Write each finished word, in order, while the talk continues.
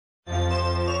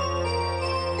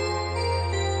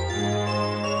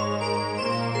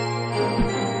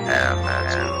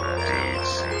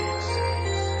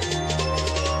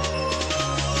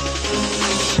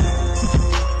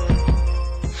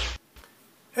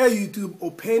Hey YouTube,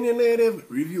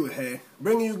 OpinionativeReviewer here,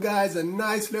 bringing you guys a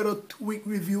nice little tweak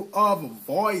review of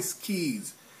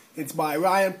VoiceKeys. It's by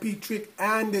Petrich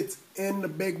and it's in the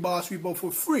Big Boss repo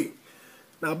for free.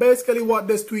 Now basically what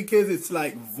this tweak is, it's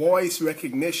like voice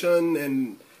recognition,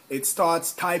 and it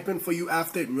starts typing for you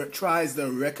after it tries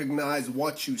to recognize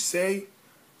what you say.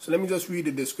 So let me just read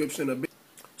the description a bit.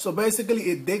 So basically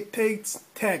it dictates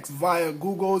text via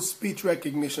Google's speech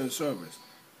recognition service.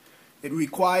 It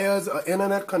requires an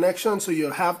internet connection, so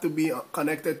you'll have to be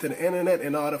connected to the internet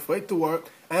in order for it to work.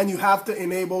 And you have to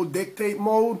enable dictate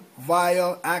mode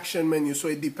via action menu. So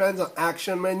it depends on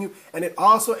action menu. And it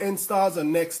also installs the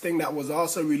next thing that was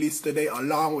also released today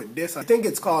along with this. I think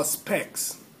it's called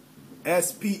Specs.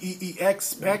 S-P-E-E-X,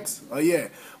 Specs. Oh yeah.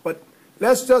 But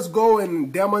let's just go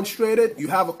and demonstrate it. You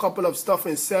have a couple of stuff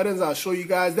in settings. I'll show you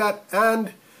guys that.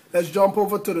 And let's jump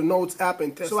over to the Notes app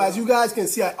and test it. So as you guys can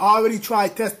see, I already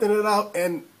tried testing it out,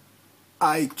 and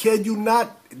I kid you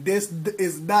not, this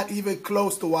is not even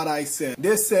close to what I said.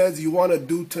 This says you want to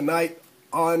do tonight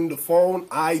on the phone.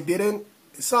 I didn't.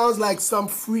 It sounds like some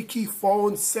freaky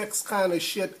phone sex kind of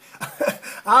shit.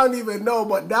 I don't even know,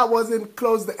 but that wasn't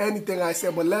close to anything I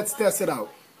said. But let's test it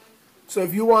out. So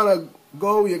if you want to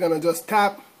go, you're going to just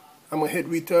tap. I'm going to hit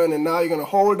return, and now you're going to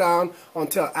hold down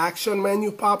until action menu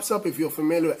pops up. If you're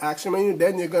familiar with action menu,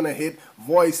 then you're going to hit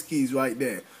voice keys right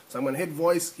there. So I'm going to hit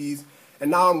voice keys,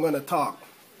 and now I'm going to talk.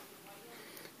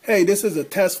 Hey, this is a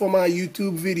test for my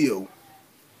YouTube video.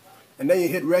 And then you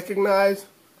hit recognize.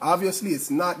 Obviously, it's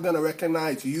not going to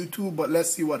recognize YouTube, but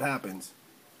let's see what happens.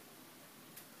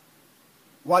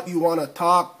 What you want to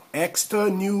talk? Exeter,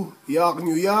 New York,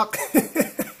 New York.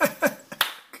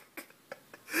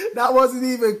 That wasn't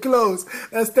even close.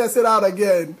 Let's test it out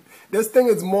again. This thing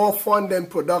is more fun than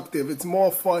productive. It's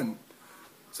more fun.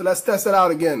 So let's test it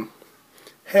out again.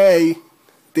 Hey,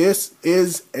 this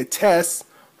is a test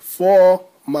for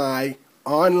my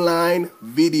online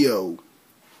video.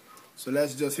 So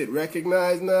let's just hit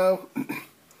recognize now.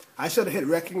 I should have hit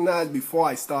recognize before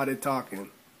I started talking.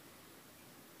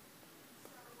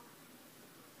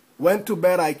 Went to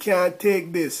bed, I can't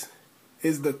take this.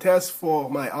 Is the test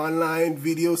for my online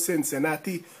video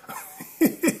Cincinnati.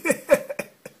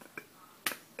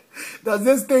 Does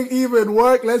this thing even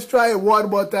work? Let's try it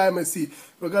one more time and see.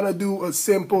 We're gonna do a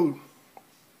simple.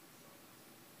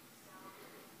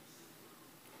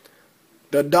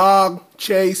 The dog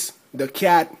chased the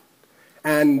cat,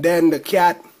 and then the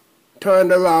cat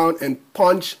turned around and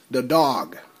punched the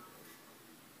dog.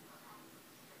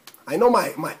 I know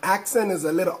my accent is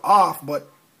a little off, but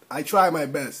I try my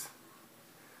best.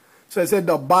 So it said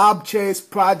the Bob Chase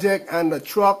Project and the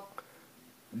truck,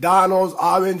 Donald's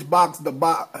orange box,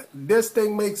 this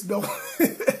thing makes no...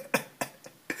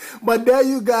 But there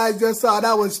you guys just saw,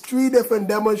 that was 3 different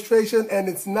demonstrations, and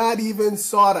it's not even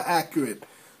sort of accurate.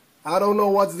 I don't know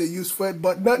what's the use for it,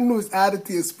 but nothing was added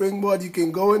to your springboard. You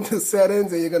can go into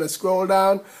settings, and you're going to scroll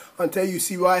down until you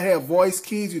see right here, voice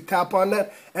keys. You tap on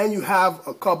that, and you have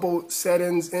a couple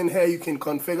settings in here you can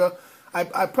configure.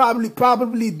 I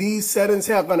probably these settings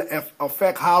here are going to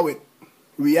affect how it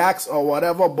reacts or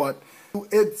whatever, but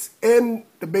it's in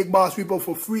the Big Boss repo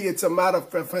for free. It's a matter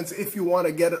of preference if you want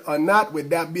to get it or not. With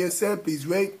that being said, please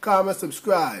rate, comment,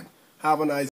 subscribe. Have a nice day.